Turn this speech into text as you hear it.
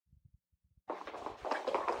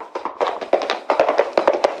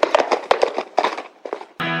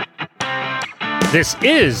This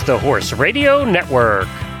is the Horse Radio Network.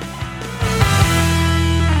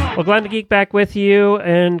 Well, Glenn the Geek back with you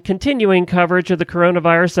and continuing coverage of the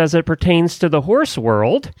coronavirus as it pertains to the horse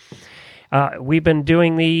world. We've been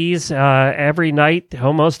doing these every night,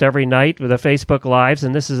 almost every night, with the Facebook Lives,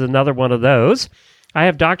 and this is another one of those. I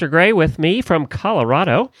have Dr. Gray with me from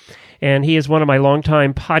Colorado, and he is one of my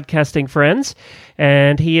longtime podcasting friends,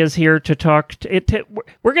 and he is here to talk.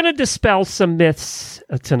 We're going to dispel some myths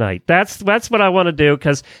tonight. That's what I want to do,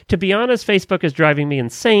 because to be honest, Facebook is driving me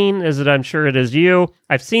insane, as I'm sure it is you.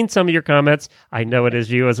 I've seen some of your comments. I know it is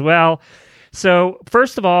you as well. So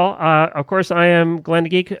first of all, of course, I am Glenn the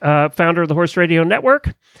Geek, founder of the Horse Radio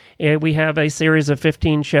Network. And we have a series of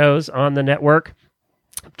 15 shows on the network,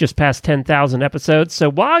 just past 10,000 episodes. So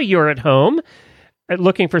while you're at home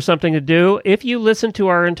looking for something to do, if you listen to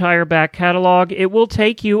our entire back catalog, it will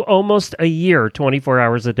take you almost a year, 24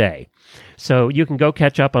 hours a day. So you can go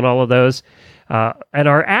catch up on all of those. And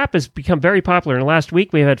our app has become very popular. In the last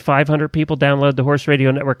week, we've had 500 people download the Horse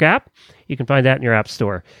Radio Network app. You can find that in your app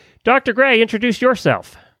store. Dr. Gray, introduce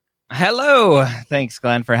yourself. Hello. Thanks,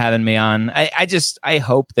 Glenn, for having me on. I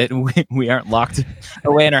hope that we aren't locked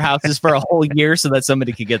away in our houses for a whole year so that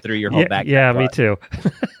somebody could get through your whole back. Yeah, me too.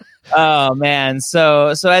 Oh, man.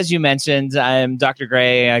 So as you mentioned, I'm Dr.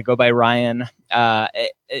 Gray. I go by Ryan. Right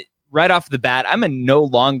off the bat, I'm no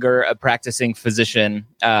longer a practicing physician,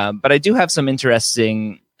 but I do have some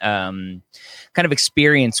interesting kind of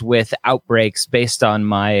experience with outbreaks based on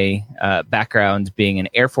my background being an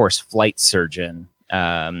Air Force flight surgeon,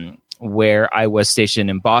 where I was stationed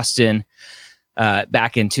in Boston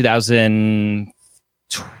back in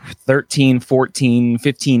 2013, 14,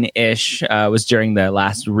 15-ish, was during the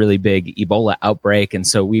last really big Ebola outbreak. And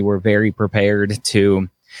so we were very prepared to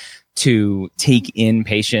take in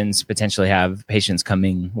patients, potentially have patients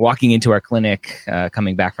walking into our clinic,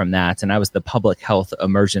 coming back from that. And I was the public health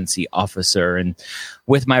emergency officer. And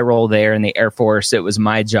with my role there in the Air Force, it was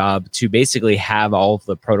my job to basically have all of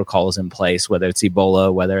the protocols in place, whether it's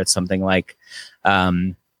Ebola, whether it's something like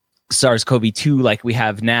SARS-CoV-2 like we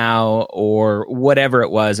have now, or whatever it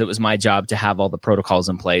was my job to have all the protocols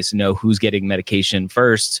in place, know who's getting medication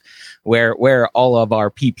first, where all of our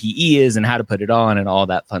PPE is and how to put it on and all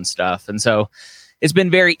that fun stuff. And so it's been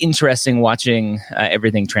very interesting watching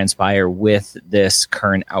everything transpire with this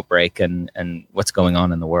current outbreak and what's going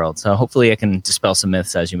on in the world. So hopefully I can dispel some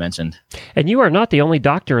myths, as you mentioned. And you are not the only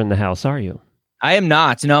doctor in the house, are you? I am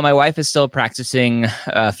not. No, my wife is still a practicing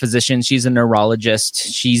physician. She's a neurologist.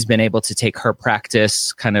 She's been able to take her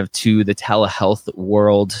practice kind of to the telehealth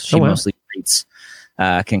world. She mostly treats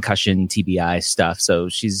concussion, TBI stuff. So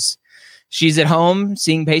she's at home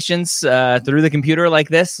seeing patients through the computer like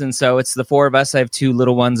this. And so it's the four of us. I have two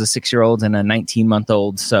little ones, a 6-year-old and a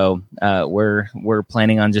 19-month-old. So we're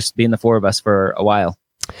planning on just being the four of us for a while.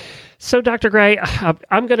 So, Dr. Gray,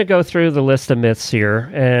 I'm going to go through the list of myths here.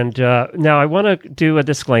 And now I want to do a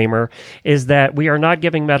disclaimer, is that we are not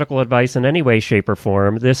giving medical advice in any way, shape, or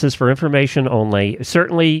form. This is for information only.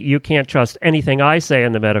 Certainly, you can't trust anything I say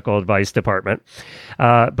in the medical advice department.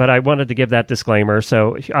 But I wanted to give that disclaimer.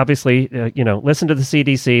 So, obviously, listen to the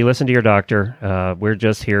CDC, listen to your doctor. We're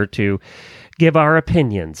just here to give our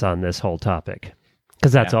opinions on this whole topic,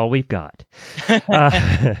 because that's all we've got.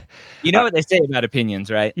 You know what they say about opinions,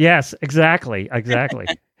 right? Yes, exactly. We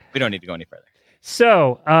don't need to go any further.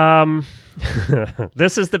 So,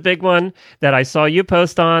 this is the big one that I saw you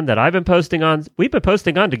post on, that I've been posting on. We've been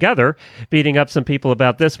posting on together, beating up some people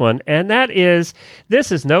about this one. And that is,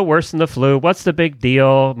 this is no worse than the flu. What's the big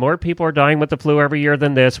deal? More people are dying with the flu every year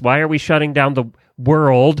than this. Why are we shutting down the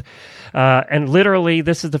world? And literally,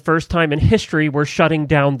 this is the first time in history we're shutting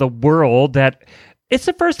down the world. It's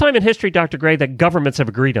the first time in history, Dr. Gray, that governments have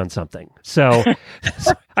agreed on something. So,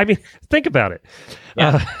 I mean, think about it.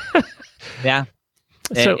 Yeah. Yeah.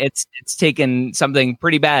 So, it's taken something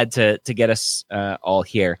pretty bad to get us all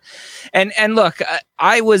here. And look,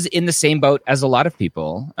 I was in the same boat as a lot of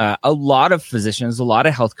people. A lot of physicians, a lot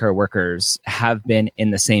of healthcare workers have been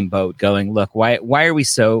in the same boat going, look, why are we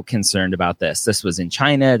so concerned about this? This was in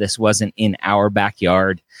China. This wasn't in our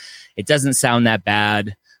backyard. It doesn't sound that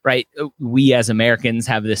bad. Right. We as Americans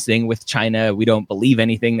have this thing with China. We don't believe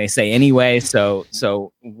anything they say anyway. So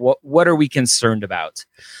what are we concerned about?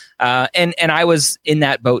 And I was in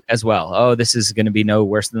that boat as well. Oh, this is going to be no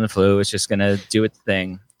worse than the flu. It's just going to do its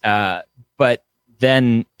thing. But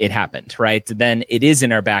then it happened, right? Then it is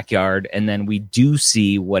in our backyard. And then we do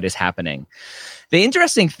see what is happening. The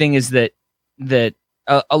interesting thing is that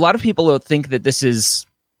a lot of people think that this is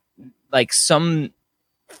like some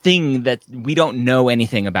thing that we don't know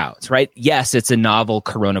anything about, right? Yes, it's a novel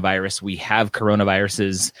coronavirus. We have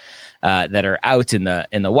coronaviruses that are out in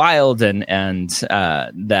the wild and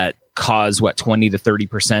that cause 20 to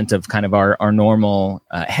 30% of kind of our normal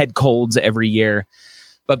head colds every year.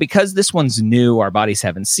 But because this one's new, our bodies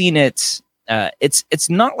haven't seen it. It's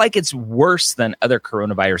not like it's worse than other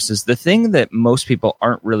coronaviruses. The thing that most people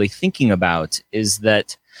aren't really thinking about is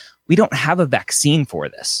that we don't have a vaccine for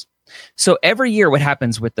this. So every year what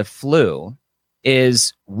happens with the flu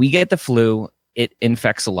is we get the flu, it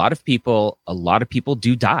infects a lot of people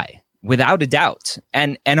do die, without a doubt.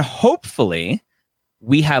 And hopefully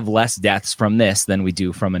we have less deaths from this than we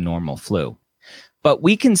do from a normal flu. But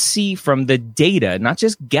we can see from the data, not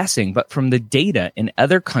just guessing, but from the data in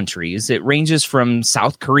other countries, it ranges from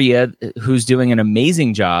South Korea, who's doing an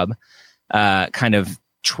amazing job kind of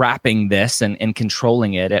trapping this and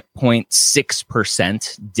controlling it at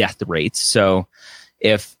 0.6% death rate. So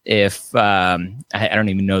if I don't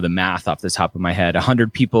even know the math off the top of my head,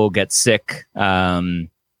 100 people get sick,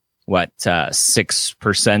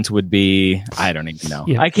 6% would be, I don't even know.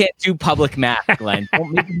 Yeah. I can't do public math, Glenn.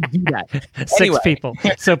 Don't make me do that. Six people.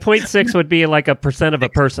 So 0.6 would be like 1% of a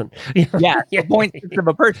person. Yeah, 0.6 of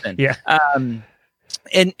a person. Yeah.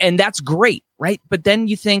 And that's great, right? But then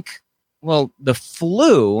you think, well, the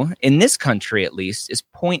flu in this country, at least, is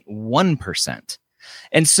 0.1%.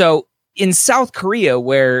 And so in South Korea,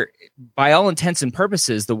 where by all intents and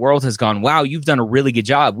purposes, the world has gone, wow, you've done a really good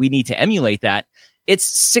job. We need to emulate that. It's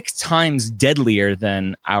 6 times deadlier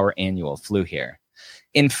than our annual flu here.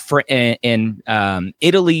 In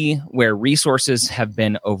Italy, where resources have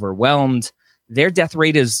been overwhelmed, their death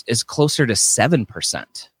rate is closer to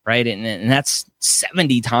 7%, right? And that's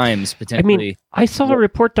 70 times potentially. I mean, I saw a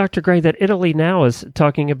report, Dr. Gray, that Italy now is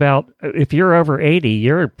talking about if you're over 80,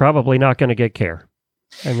 you're probably not going to get care.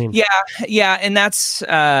 I mean, yeah, and that's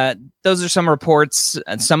those are some reports.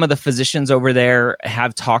 Some of the physicians over there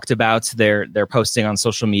have talked about they're posting on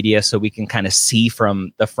social media, so we can kind of see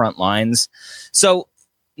from the front lines. So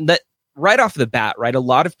that right off the bat, right, a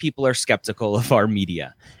lot of people are skeptical of our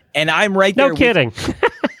media, and I'm right there. No kidding.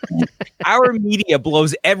 Our media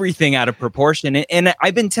blows everything out of proportion, and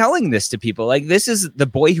I've been telling this to people. Like, this is the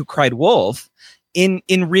boy who cried wolf. In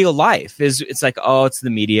real life, it's like, oh, it's the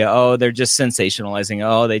media. Oh, they're just sensationalizing.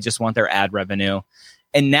 Oh, they just want their ad revenue.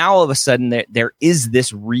 And now all of a sudden there is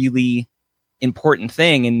this really important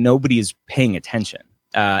thing and nobody is paying attention.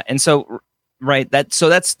 And so, right, that's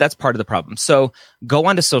part of the problem. So go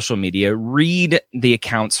onto social media, read the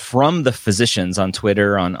accounts from the physicians on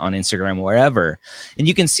Twitter, on Instagram, wherever. And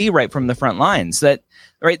you can see right from the front lines that,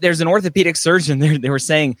 right, there's an orthopedic surgeon there. They were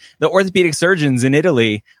saying the orthopedic surgeons in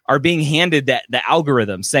Italy are being handed the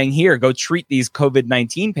algorithm saying, here, go treat these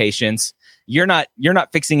COVID-19 patients. You're not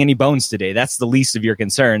fixing any bones today. That's the least of your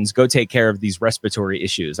concerns. Go take care of these respiratory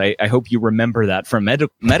issues. I hope you remember that from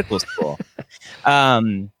medical school.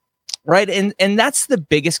 Right. And that's the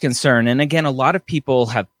biggest concern. And again, a lot of people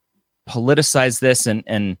have politicized this,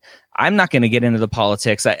 and I'm not going to get into the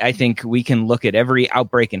politics. I think we can look at every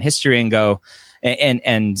outbreak in history and go,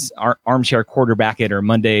 and our armchair quarterback it, or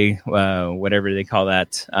Monday, whatever they call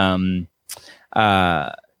that, and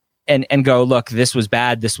go, look, this was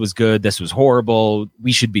bad, this was good, this was horrible.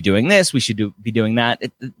 We should be doing this, we should be doing that.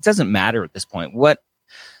 It doesn't matter at this point. What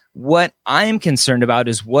I'm concerned about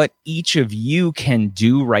is what each of you can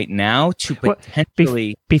do right now to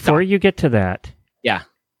potentially before you get to that. Yeah.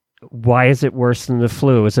 Why is it worse than the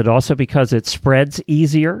flu? Is it also because it spreads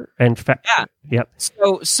easier? Yeah. Yep.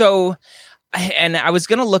 So. And I was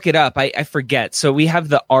going to look it up. I forget. So we have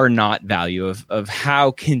the R naught value of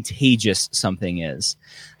how contagious something is.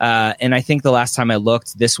 And I think the last time I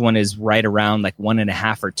looked, this one is right around like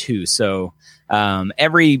 1.5 or 2. So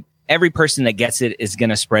every person that gets it is going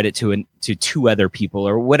to spread it to 2 other people,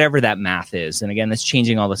 or whatever that math is. And again, that's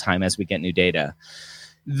changing all the time as we get new data.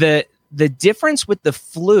 The difference with the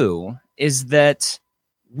flu is that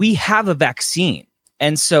we have a vaccine.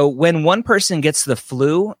 And so when one person gets the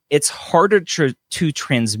flu, it's harder to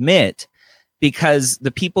transmit because the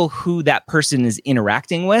people who that person is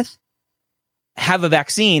interacting with have a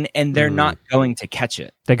vaccine and they're not going to catch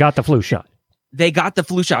it. They got the flu shot.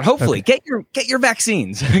 Hopefully, okay. Get your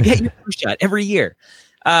vaccines, get your flu shot every year.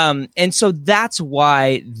 And so that's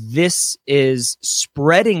why this is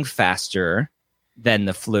spreading faster than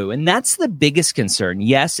the flu. And that's the biggest concern.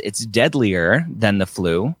 Yes, it's deadlier than the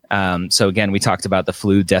flu. So again, we talked about the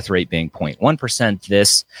flu death rate being 0.1%.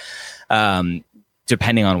 This,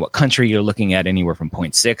 depending on what country you're looking at, anywhere from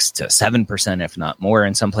 0.6 to 7%, if not more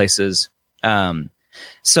in some places.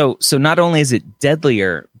 So not only is it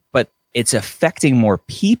deadlier, but it's affecting more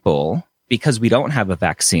people because we don't have a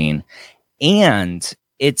vaccine. And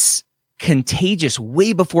it's contagious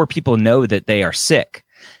way before people know that they are sick.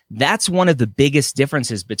 That's one of the biggest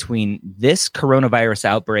differences between this coronavirus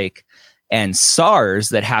outbreak and SARS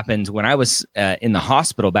that happened when I was in the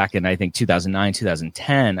hospital back in, I think, 2009,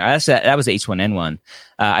 2010. That was H1N1.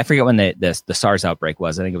 I forget when the SARS outbreak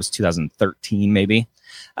was. I think it was 2013, maybe.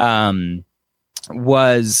 Was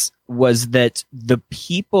that the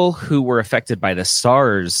people who were affected by the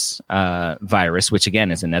SARS virus, which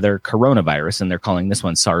again is another coronavirus, and they're calling this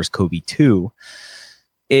one SARS-CoV-2,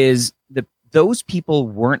 is those people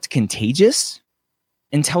weren't contagious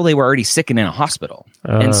until they were already sick and in a hospital.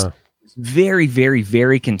 And so very, very,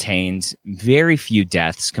 very contained, very few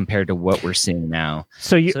deaths compared to what we're seeing now.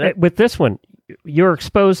 So with this one, you're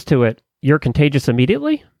exposed to it, you're contagious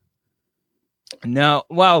immediately? No,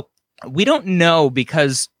 well, we don't know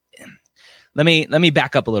because let me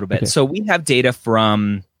back up a little bit. Okay. So we have data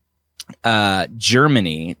from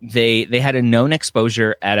Germany. They had a known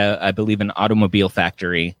exposure at I believe an automobile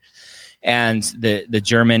factory, and the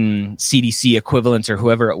German CDC equivalent or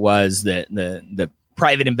whoever it was, the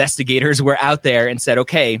private investigators were out there and said,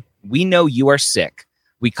 okay, we know you are sick.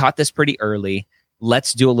 We caught this pretty early.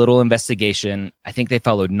 Let's do a little investigation. I think they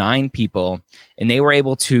followed 9 people, and they were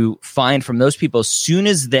able to find from those people, as soon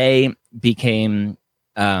as they became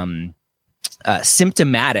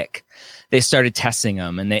symptomatic, they started testing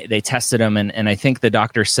them, and they tested them. And I think the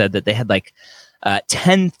doctor said that they had like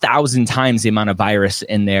 10,000 times the amount of virus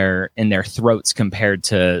in their throats compared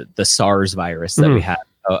to the SARS virus that we had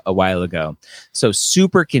a while ago. So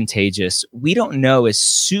super contagious. We don't know as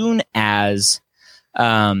soon as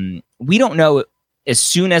a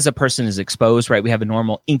person is exposed, right? We have a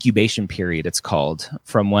normal incubation period, it's called,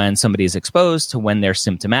 from when somebody is exposed to when they're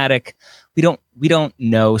symptomatic. We don't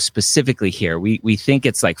know specifically here. We think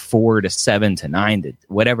it's like 4 to 7 to 9 to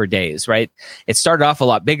whatever days, right? It started off a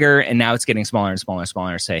lot bigger, and now it's getting smaller and smaller and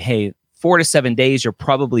smaller. Say, hey, 4 to 7 days, you're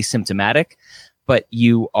probably symptomatic, but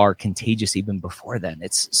you are contagious even before then.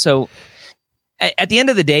 It's so. At the end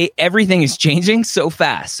of the day, everything is changing so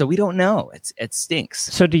fast, so we don't know. It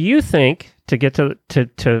stinks. So, do you think, to get to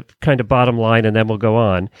kind of bottom line, and then we'll go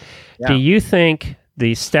on? Yeah. Do you think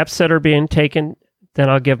the steps that are being taken? Then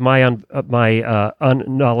I'll give my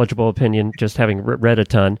unknowledgeable opinion, just having read a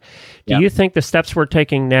ton. Do you think the steps we're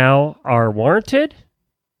taking now are warranted?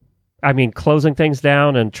 I mean, closing things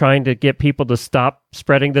down and trying to get people to stop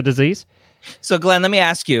spreading the disease? So, Glenn, let me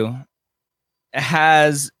ask you: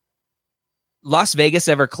 has Las Vegas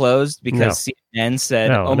ever closed because CNN said,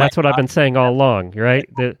 no, "Oh, that's what I've been saying all along." Right?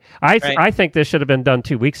 I think this should have been done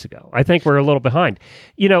 2 weeks ago. I think we're a little behind.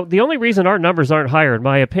 You know, the only reason our numbers aren't higher, in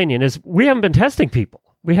my opinion, is we haven't been testing people.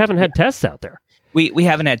 We haven't had tests out there. We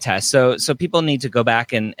haven't had tests, so people need to go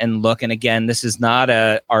back and look. And again, this is not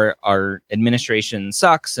our administration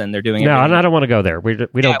sucks and they're doing. No, and I don't want to go there. We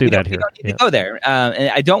don't do that here. We don't need to go there, and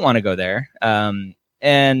I don't want to go there.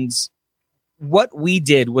 And what we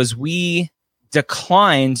did was we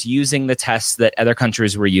declined using the tests that other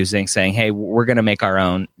countries were using, saying, hey, we're going to make our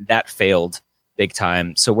own. That failed big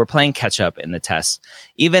time. So we're playing catch up in the tests.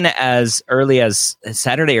 Even as early as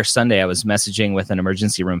Saturday or Sunday, I was messaging with an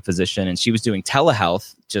emergency room physician, and she was doing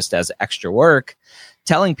telehealth just as extra work,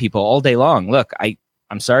 telling people all day long, look,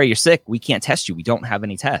 I'm sorry you're sick. We can't test you. We don't have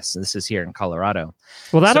any tests. This is here in Colorado.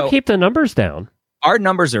 Well, that'll keep the numbers down. Our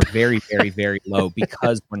numbers are very, very, very low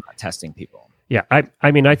because we're not testing people. Yeah,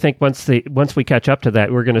 I mean, I think once we catch up to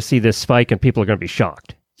that, we're going to see this spike, and people are going to be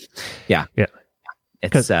shocked. Yeah.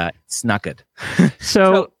 It's not good.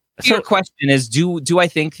 So your question is, do I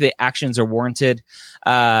think the actions are warranted?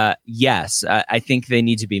 Yes, I think they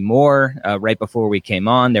need to be more. Right before we came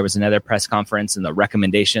on, there was another press conference, and the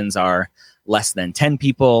recommendations are less than 10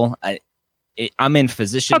 people. I'm in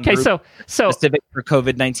physician group specific for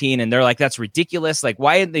COVID-19, and they're like, that's ridiculous. Like,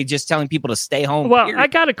 why aren't they just telling people to stay home? Well, period? I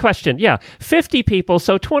got a question. Yeah, 50 people,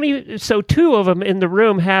 so 20, so 2 of them in the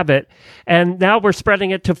room have it, and now we're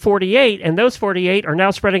spreading it to 48, and those 48 are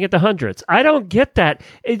now spreading it to hundreds. I don't get that.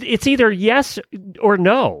 It's either yes or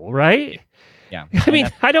no, right? Yeah. I mean,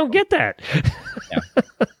 I don't get that.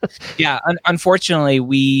 Unfortunately,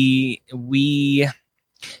 we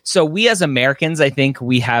as Americans, I think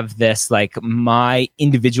we have this, like, my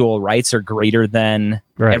individual rights are greater than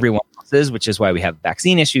everyone else's, which is why we have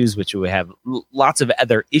vaccine issues, which we have lots of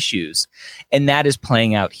other issues. And that is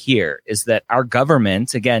playing out here, is that our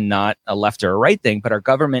government, again, not a left or a right thing, but our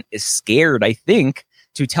government is scared, I think,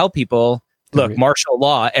 to tell people, look, martial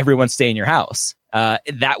law, everyone stay in your house.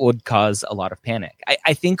 That would cause a lot of panic.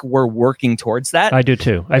 I think we're working towards that. I do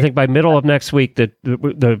too. I think by middle of next week, the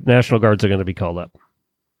National Guards are going to be called up.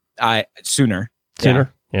 Sooner.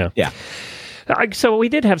 Yeah. So we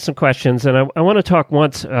did have some questions, and I want to talk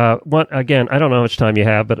again. I don't know how much time you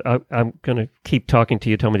have, but I'm going to keep talking to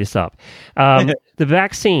you. Tell me to stop. The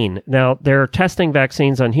vaccine. Now, they're testing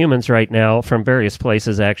vaccines on humans right now from various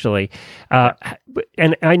places, actually.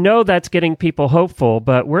 And I know that's getting people hopeful,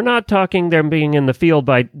 but we're not talking them being in the field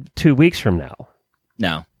by 2 weeks from now.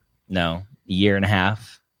 No. A year and a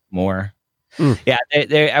half more. Yeah,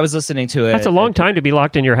 I was listening to it. That's a long time to be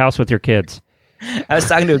locked in your house with your kids. I was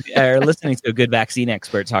listening to a good vaccine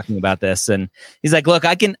expert talking about this, and he's like, "Look,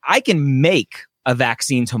 I can make a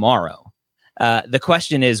vaccine tomorrow. The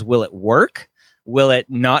question is, will it work? Will it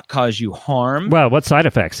not cause you harm? Well, what side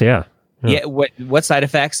effects? Yeah. What side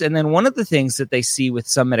effects? And then one of the things that they see with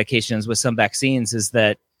some medications, with some vaccines, is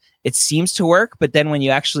that it seems to work, but then when you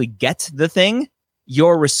actually get the thing,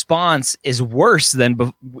 your response is worse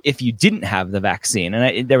than if you didn't have the vaccine.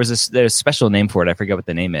 And there's a special name for it. I forget what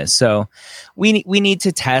the name is. So we need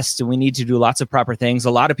to test, and we need to do lots of proper things.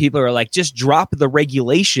 A lot of people are like, just drop the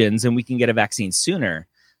regulations and we can get a vaccine sooner.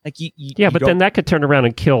 Like but then that could turn around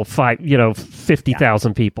and kill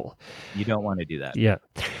 50,000 people. You don't want to do that. Yeah.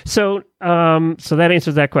 So that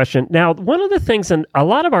answers that question. Now, one of the things, and a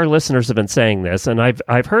lot of our listeners have been saying this, and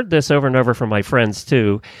I've heard this over and over from my friends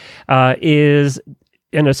too,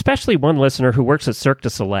 and especially one listener who works at Cirque du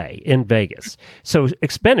Soleil in Vegas. So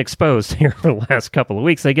it's been exposed here for the last couple of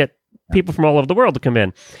weeks. They get people from all over the world to come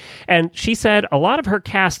in. And she said a lot of her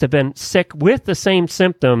cast have been sick with the same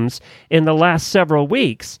symptoms in the last several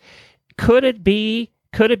weeks. Could it be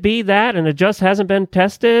that, and it just hasn't been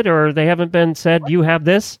tested, or they haven't been said, you have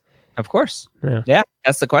this? Of course. Yeah,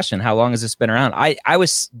 that's the question. How long has this been around? I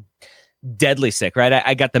was deadly sick, right?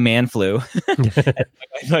 I got the man flu. As my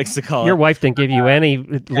wife likes to call it. Your wife didn't give you any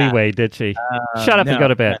leeway, did she? Shut up and go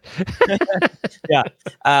to bed.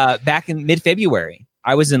 Back in mid-February,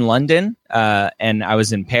 I was in London and I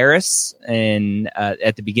was in Paris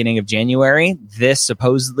at the beginning of January. This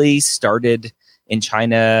supposedly started in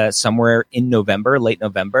China somewhere in November, late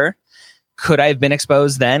November. Could I have been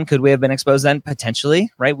exposed then? Could we have been exposed then? Potentially,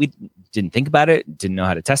 right? We didn't think about it, didn't know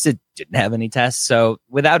how to test it, didn't have any tests. So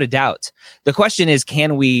without a doubt, the question is,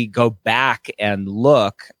 can we go back and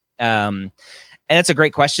look? And it's a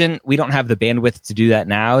great question. We don't have the bandwidth to do that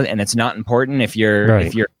now, and it's not important. If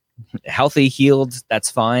you're healthy, healed, that's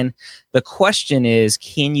fine. The question is,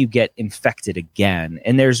 can you get infected again?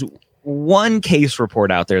 And there's one case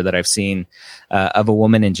report out there that I've seen of a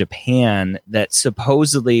woman in Japan that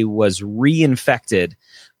supposedly was reinfected,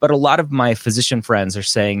 but a lot of my physician friends are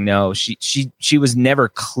saying no, she was never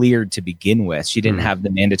cleared to begin with. She didn't have the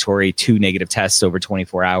mandatory 2 negative tests over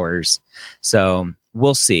 24 hours. So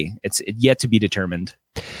we'll see. It's yet to be determined.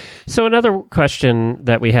 So another question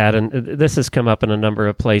that we had, and this has come up in a number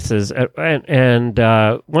of places, and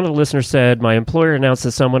one of the listeners said, my employer announced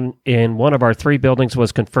that someone in one of our 3 buildings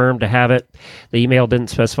was confirmed to have it. The email didn't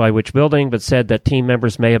specify which building, but said that team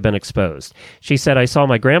members may have been exposed. She said, I saw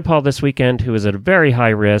my grandpa this weekend who is at a very high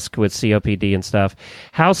risk with COPD and stuff.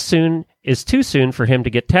 How soon is too soon for him to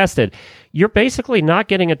get tested? You're basically not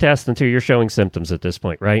getting a test until you're showing symptoms at this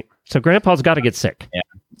point, right? So grandpa's got to get sick. Yeah.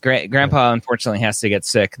 Grandpa unfortunately has to get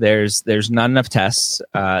sick. There's not enough tests.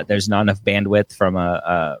 There's not enough bandwidth from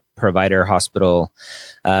a provider hospital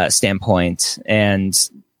standpoint. And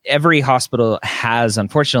every hospital has,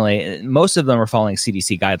 unfortunately, most of them are following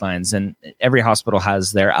CDC guidelines, and every hospital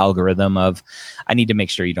has their algorithm of, I need to make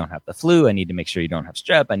sure you don't have the flu. I need to make sure you don't have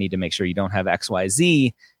strep. I need to make sure you don't have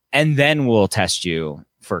XYZ. And then we'll test you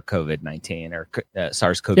for COVID-19 or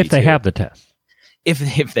SARS-CoV-2. If they have the test.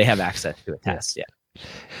 If they have access to a test, yeah.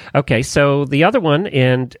 Okay, so the other one,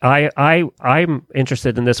 and I'm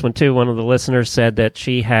interested in this one too. One of the listeners said that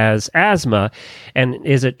she has asthma, and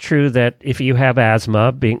is it true that if you have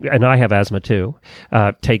asthma, and I have asthma too,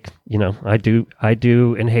 I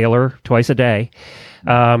do inhaler twice a day,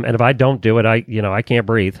 and if I don't do it, I can't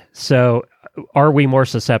breathe. So, are we more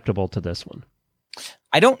susceptible to this one?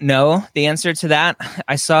 I don't know the answer to that.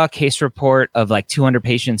 I saw a case report of like 200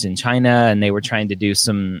 patients in China, and they were trying to do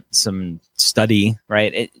some study,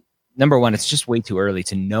 right? Number one, it's just way too early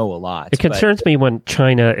to know a lot. It concerns me when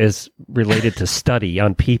China is related to study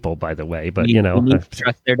on people, by the way, but you need to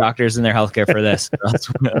trust their doctors and their healthcare for this,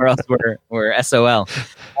 or else we're SOL.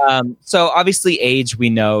 So obviously age, we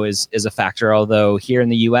know, is a factor, although here in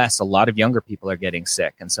the US, a lot of younger people are getting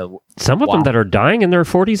sick. And so some of them that are dying in their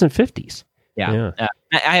 40s and 50s. Yeah.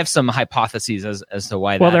 I have some hypotheses as to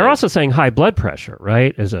why. Well, they're also saying high blood pressure,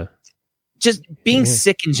 right? Just being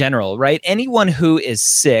sick in general, right? Anyone who is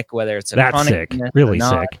sick, whether it's chronic sick, really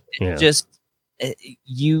sick, just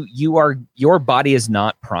your body is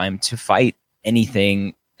not primed to fight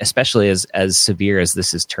anything especially as severe as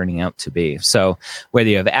this is turning out to be. So whether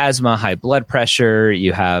you have asthma, high blood pressure,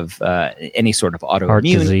 you have any sort of autoimmune heart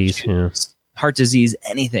disease, issues, heart disease,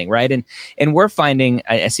 anything, right? And we're finding,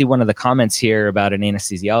 I see one of the comments here about an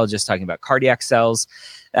anesthesiologist talking about cardiac cells.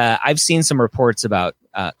 I've seen some reports about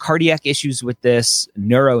cardiac issues with this,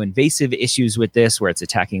 neuroinvasive issues with this, where it's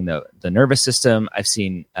attacking the nervous system. I've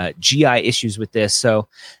seen GI issues with this. So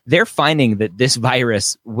they're finding that this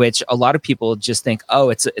virus, which a lot of people just think, oh,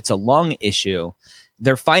 it's a lung issue,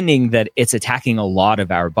 they're finding that it's attacking a lot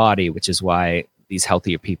of our body, which is why these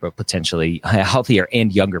healthier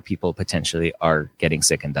and younger people potentially are getting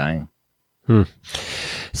sick and dying.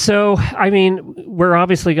 So, I mean, we're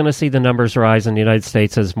obviously going to see the numbers rise in the United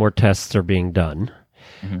States as more tests are being done.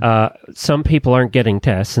 Some people aren't getting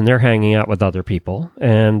tests and they're hanging out with other people,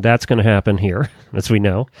 and that's going to happen here, as we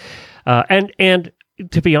know. And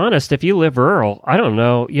to be honest, if you live rural, I don't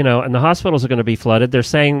know, and the hospitals are going to be flooded. They're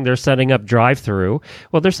saying they're setting up drive-through.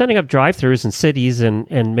 Well, they're setting up drive-throughs in cities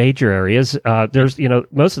and major areas. There's,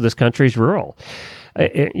 most of this country is rural.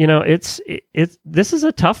 This is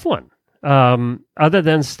a tough one. Other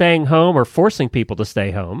than staying home or forcing people to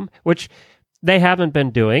stay home, which they haven't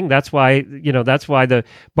been doing. That's why the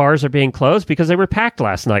bars are being closed, because they were packed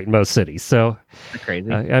last night in most cities. So crazy.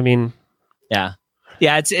 Yeah.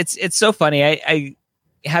 It's so funny. I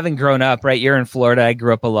having grown up, right? You're in Florida. I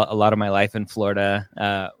grew up a lot of my life in Florida.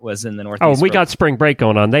 Was in the Northeast. Oh, we got spring break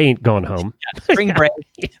going on. They ain't going home. Spring break,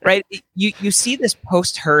 right? You see this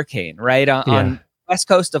post hurricane, right? On west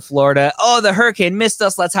coast of Florida. Oh, the hurricane missed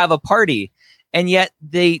us. Let's have a party. And yet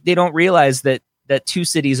they don't realize that 2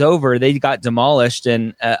 cities over, they got demolished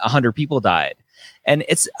and 100 people died. And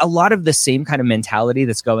it's a lot of the same kind of mentality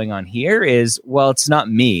that's going on here is, well, it's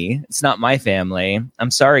not me. It's not my family.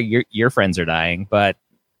 I'm sorry your friends are dying, but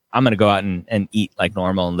I'm going to go out and eat like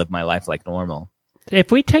normal and live my life like normal.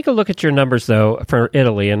 If we take a look at your numbers, though, for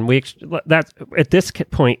Italy, and that at this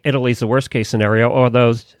point, Italy's the worst case scenario,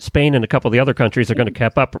 although Spain and a couple of the other countries are going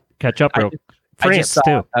to catch up. France, I just saw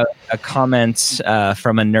too. A comment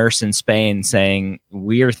from a nurse in Spain saying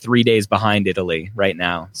we are 3 days behind Italy right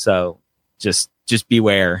now. So just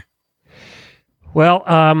beware. Well,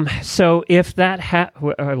 so if that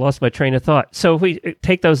I lost my train of thought. So if we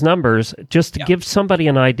take those numbers, just to give somebody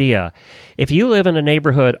an idea, if you live in a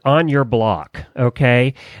neighborhood on your block,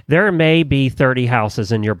 okay, there may be 30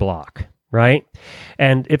 houses in your block, right?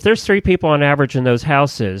 And if there's 3 people on average in those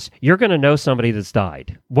houses, you're going to know somebody that's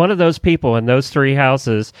died. One of those people in those 3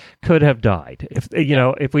 houses could have died.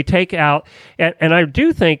 If we take out, and I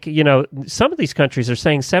do think, some of these countries are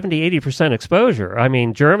saying 70-80% exposure. I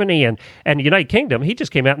mean, Germany and the United Kingdom, he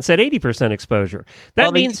just came out and said 80% exposure.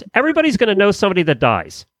 That means everybody's going to know somebody that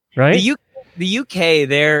dies, right? The UK,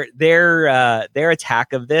 their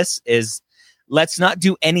attack of this is, let's not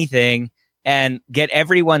do anything and get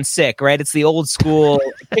everyone sick, right? It's the old school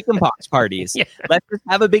chickenpox parties. Yeah. Let's just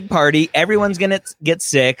have a big party. Everyone's going to get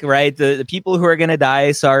sick, right? The people who are going to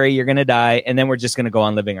die, sorry, you're going to die. And then we're just going to go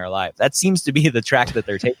on living our life. That seems to be the track that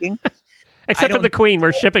they're taking. Except for the Queen.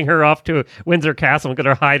 We're shipping her off to Windsor Castle and going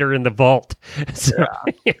to hide her in the vault. So,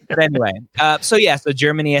 But anyway, so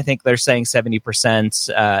Germany, I think they're saying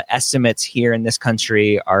 70%. Estimates here in this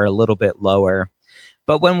country are a little bit lower.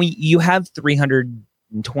 But when you have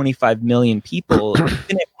 325 million people,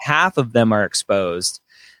 even if half of them are exposed,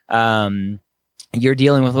 you're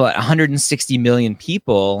dealing with 160 million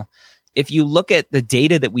people. If you look at the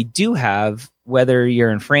data that we do have, whether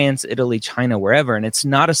you're in France, Italy, China, wherever, and it's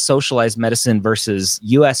not a socialized medicine versus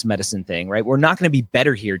US medicine thing, right? We're not going to be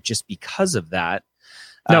better here just because of that.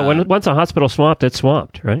 No, once a hospital's swamped, it's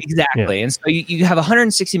swamped, right? Exactly. Yeah. And so you have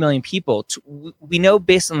 160 million people. We know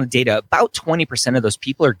based on the data, about 20% of those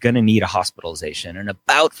people are going to need a hospitalization, and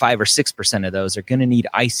about 5 or 6% of those are going to need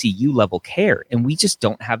ICU level care. And we just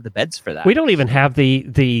don't have the beds for that. We don't even have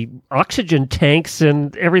the oxygen tanks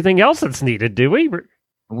and everything else that's needed, do we?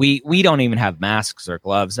 We don't even have masks or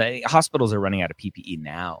gloves. Hospitals are running out of PPE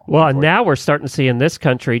now. Well, and now we're starting to see in this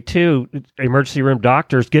country, too, emergency room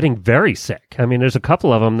doctors getting very sick. I mean, there's a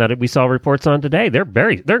couple of them that we saw reports on today. They're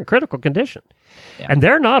in critical condition. Yeah. And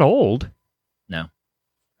they're not old. No.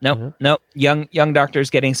 Young doctors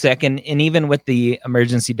getting sick. And even with the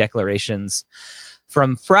emergency declarations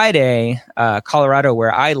from Friday, Colorado,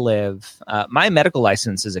 where I live, my medical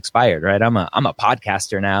license is expired, right? I'm a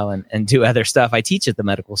podcaster now and do other stuff. I teach at the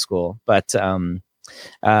medical school, but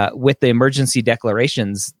with the emergency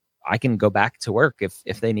declarations, I can go back to work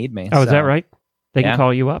if they need me. Oh, is that right? They can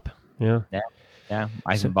call you up. Yeah. Yeah.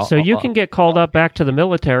 So you can get called up back to the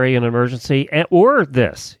military in an emergency, or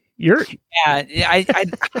this. You're I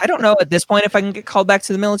don't know at this point if I can get called back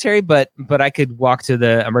to the military, but I could walk to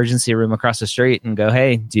the emergency room across the street and go,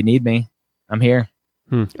 "Hey, do you need me? I'm here."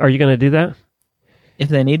 Are you going to do that? If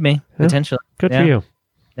they need me, potentially. Good for you.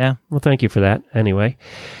 Yeah. Well, thank you for that. Anyway,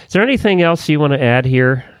 is there anything else you want to add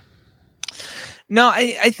here? No,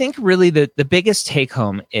 I think really the biggest take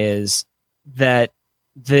home is that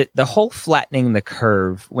the whole flattening the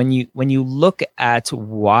curve, when you look at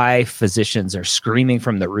why physicians are screaming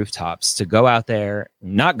from the rooftops to go out there,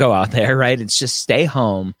 not go out there, right? It's just stay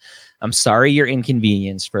home. I'm sorry you're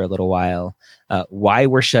inconvenienced for a little while. Why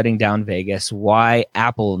we're shutting down Vegas, why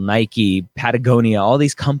Apple, Nike, Patagonia, all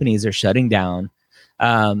these companies are shutting down,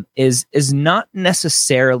 is not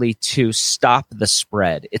necessarily to stop the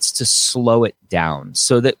spread. It's to slow it down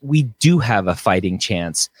so that we do have a fighting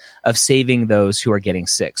chance of saving those who are getting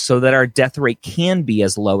sick, so that our death rate can be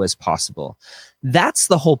as low as possible. That's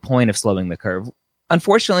the whole point of slowing the curve.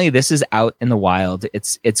 Unfortunately, this is out in the wild.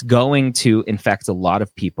 It's going to infect a lot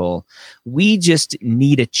of people. We just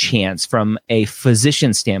need a chance from a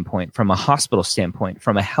physician standpoint, from a hospital standpoint,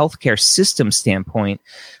 from a healthcare system standpoint.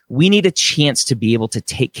 We need a chance to be able to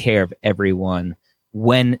take care of everyone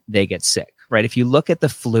when they get sick, right? If you look at the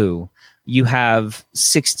flu, you have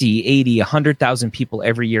 60, 80, 100,000 people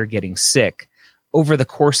every year getting sick over the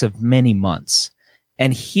course of many months.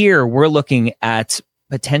 And here we're looking at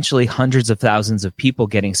potentially hundreds of thousands of people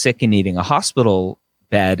getting sick and needing a hospital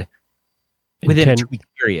bed within a 2-week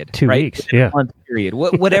period. 2 right? weeks, within a month period,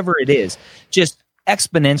 whatever it is, just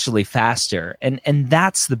exponentially faster. And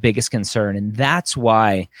that's the biggest concern. And that's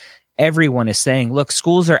why everyone is saying, look,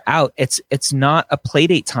 schools are out. It's not a play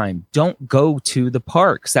date time. Don't go to the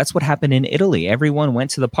parks. That's what happened in Italy. Everyone went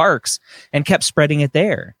to the parks and kept spreading it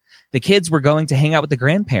there. The kids were going to hang out with the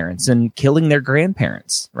grandparents and killing their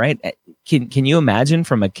grandparents, right? Can you imagine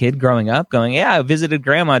from a kid growing up going, yeah, I visited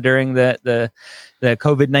grandma during the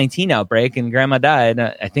COVID-19 outbreak and grandma died.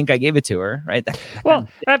 I think I gave it to her, right?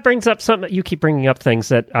 That brings up something. You keep bringing up things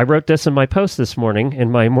that I wrote this in my post this morning, in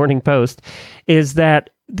my morning post, is that,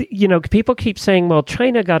 people keep saying, well,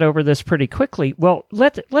 China got over this pretty quickly. Well,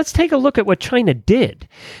 let's take a look at what China did.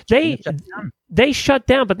 They shut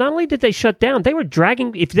down, but not only did they shut down, they were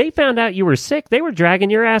dragging, if they found out you were sick, they were dragging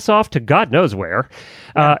your ass off to God knows where.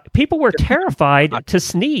 People were terrified to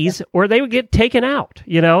sneeze or they would get taken out.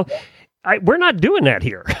 We're not doing that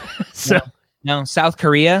here. No, South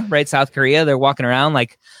Korea, right? South Korea, they're walking around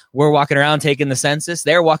like we're walking around taking the census.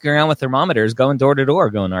 They're walking around with thermometers going door to door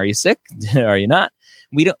going, are you sick? Are you not?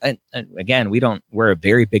 We don't, and again, we're a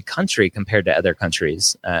very big country compared to other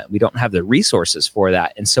countries. We don't have the resources for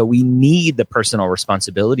that. And so we need the personal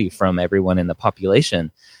responsibility from everyone in the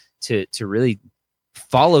population to really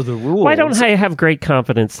follow the rules. Why don't I have great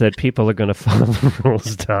confidence that people are going to follow the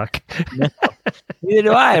rules, Doc? No, neither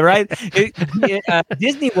do I, right?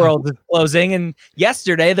 Disney World is closing, and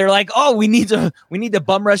yesterday they're like, "Oh, we need to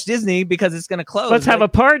bum rush Disney because it's going to close. Let's have a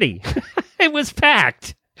party." It was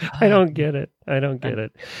packed. I don't get it.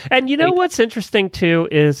 And what's interesting too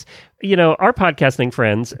is, our podcasting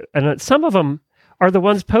friends, and some of them are the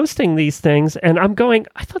ones posting these things, and I'm going,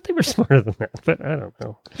 I thought they were smarter than that, but I don't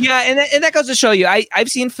know. Yeah, and that goes to show you, I've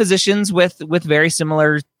seen physicians with very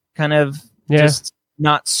similar kind of just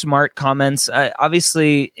not smart comments.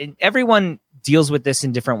 Obviously, everyone deals with this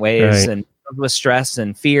in different ways, right, and with stress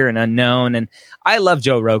and fear and unknown. And I love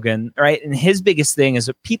Joe Rogan, right? And his biggest thing is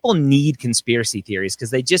that people need conspiracy theories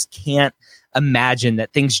because they just can't imagine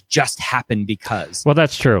that things just happen because. Well,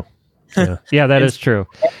 that's true. Yeah, that is true.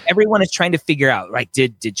 Everyone is trying to figure out, right?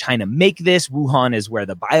 Did China make this? Wuhan is where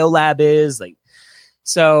the biolab is.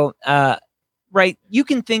 Right? You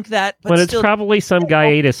can think that, but it's probably some guy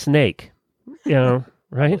ate a snake,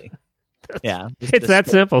 right? Yeah. It's that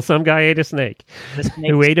simple. Some guy ate a snake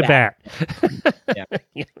who ate a bat.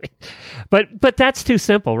 Yeah. But that's too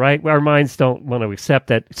simple, right? Our minds don't want to accept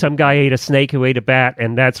that some guy ate a snake who ate a bat,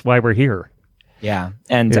 and that's why we're here. Yeah.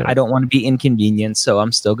 And I don't want to be inconvenienced, so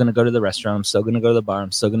I'm still going to go to the restaurant. I'm still going to go to the bar.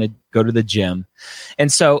 I'm still going to go to the gym.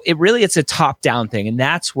 And so it's a top-down thing, and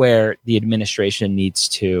that's where the administration needs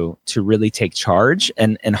to really take charge.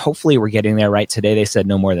 And hopefully we're getting there right today. They said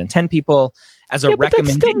no more than 10 people. As a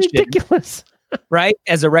recommendation, that's still ridiculous. Right?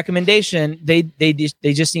 As a recommendation, they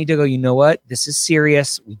just need to go, you know what? This is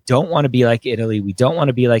serious. We don't want to be like Italy. We don't want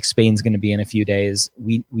to be like Spain's going to be in a few days.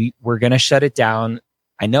 We're going to shut it down.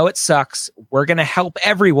 I know it sucks. We're going to help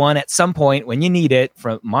everyone at some point when you need it,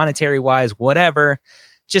 from monetary wise, whatever.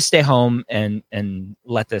 Just stay home and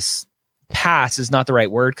let this pass is not the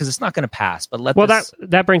right word because it's not going to pass. But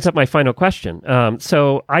that brings up my final question.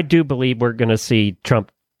 So I do believe we're going to see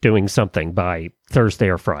Trump doing something by Thursday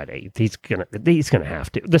or Friday. He's gonna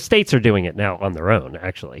have to. The states are doing it now on their own.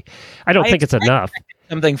 Actually, I don't think it's enough.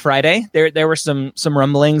 Something Friday. There were some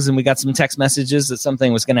rumblings, and we got some text messages that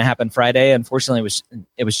something was going to happen Friday. Unfortunately,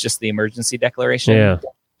 it was just the emergency declaration. Yeah.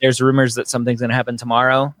 There's rumors that something's going to happen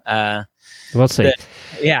tomorrow. We'll see.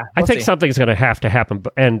 I think see. something's going to happen,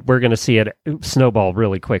 and we're going to see it snowball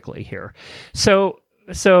really quickly here. So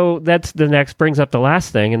that's the next, brings up the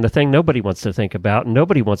last thing, and the thing nobody wants to think about,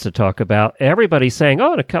 nobody wants to talk about. Everybody's saying,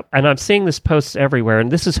 and I'm seeing this posts everywhere,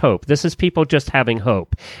 and this is hope. This is people just having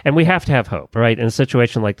hope. And we have to have hope, right? In a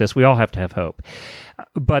situation like this, we all have to have hope.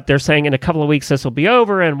 But they're saying in a couple of weeks, this will be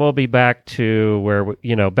over, and we'll be back to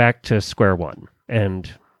back to square one.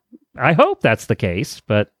 And I hope that's the case,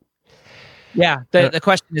 but... Yeah, the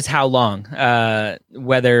question is how long,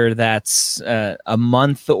 whether that's a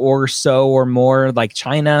month or so or more, like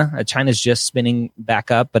China's just spinning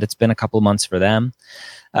back up, but it's been a couple of months for them.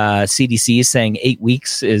 CDC is saying 8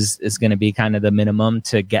 weeks is going to be kind of the minimum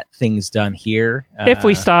to get things done here. If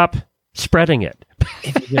we stop spreading it.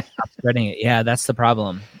 If we just stop spreading it. Yeah, that's the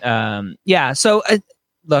problem. So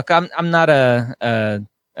look, I'm not a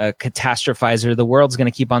catastrophizer. The world's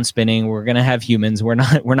going to keep on spinning. We're going to have humans. We're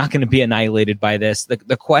not going to be annihilated by this.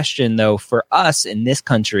 The question, though, for us in this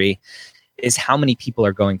country is how many people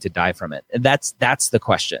are going to die from it. And that's the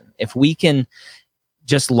question. If we can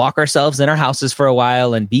just lock ourselves in our houses for a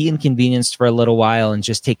while and be inconvenienced for a little while and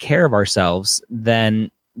just take care of ourselves, then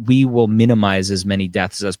we will minimize as many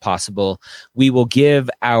deaths as possible. We will give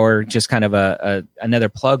our, just kind of another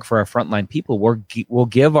plug for our frontline people. We'll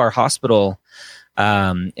give our hospital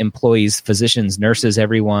employees, physicians, nurses,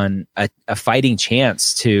 everyone a fighting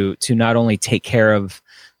chance to not only take care of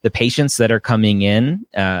the patients that are coming in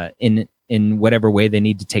whatever way they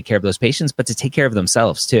need to take care of those patients, but to take care of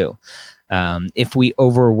themselves too. If we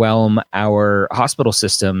overwhelm our hospital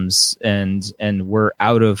systems and we're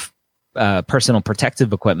out of personal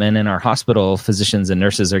protective equipment, and our hospital physicians and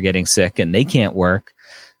nurses are getting sick and they can't work,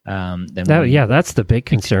 that's the big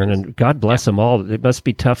concern, and God bless them all. It must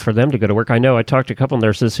be tough for them to go to work. I know I talked to a couple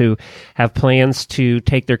nurses who have plans to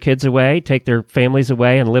take their kids away, take their families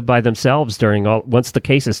away, and live by themselves once the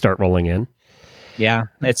cases start rolling in. Yeah,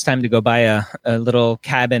 it's time to go buy a little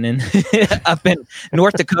cabin up in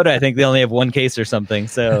North Dakota. I think they only have one case or something.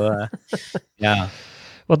 So, yeah.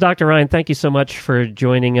 Well, Dr. Ryan, thank you so much for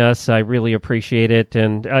joining us. I really appreciate it.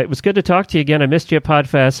 And it was good to talk to you again. I missed you at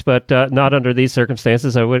PodFest, but not under these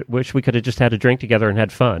circumstances. I wish we could have just had a drink together and had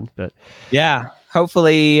fun. But yeah,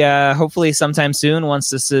 hopefully sometime soon, once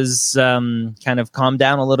this is kind of calmed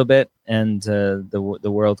down a little bit and the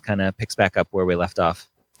world kind of picks back up where we left off.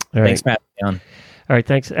 All Thanks, right. Matt. On. All right,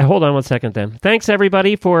 thanks. Hold on one second then. Thanks,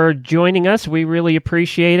 everybody, for joining us. We really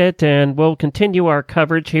appreciate it, and we'll continue our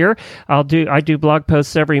coverage here. I do blog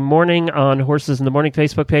posts every morning on Horses in the Morning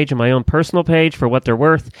Facebook page and my own personal page for what they're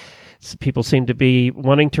worth. People seem to be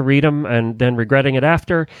wanting to read them and then regretting it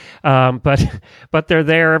after. But they're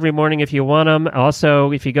there every morning if you want them.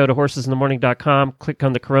 Also, if you go to horsesinthemorning.com, click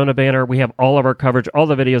on the Corona banner. We have all of our coverage, all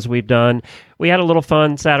the videos we've done. We had a little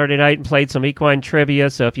fun Saturday night and played some equine trivia.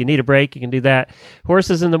 So if you need a break, you can do that.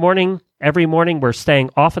 Horses in the Morning, every morning we're staying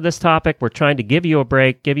off of this topic. We're trying to give you a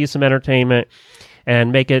break, give you some entertainment,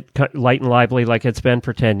 and make it light and lively like it's been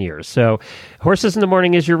for 10 years. So Horses in the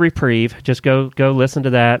Morning is your reprieve. Just go listen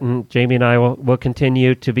to that, and Jamie and I will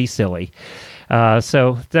continue to be silly.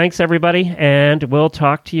 So thanks, everybody, and we'll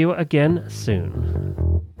talk to you again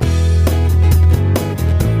soon.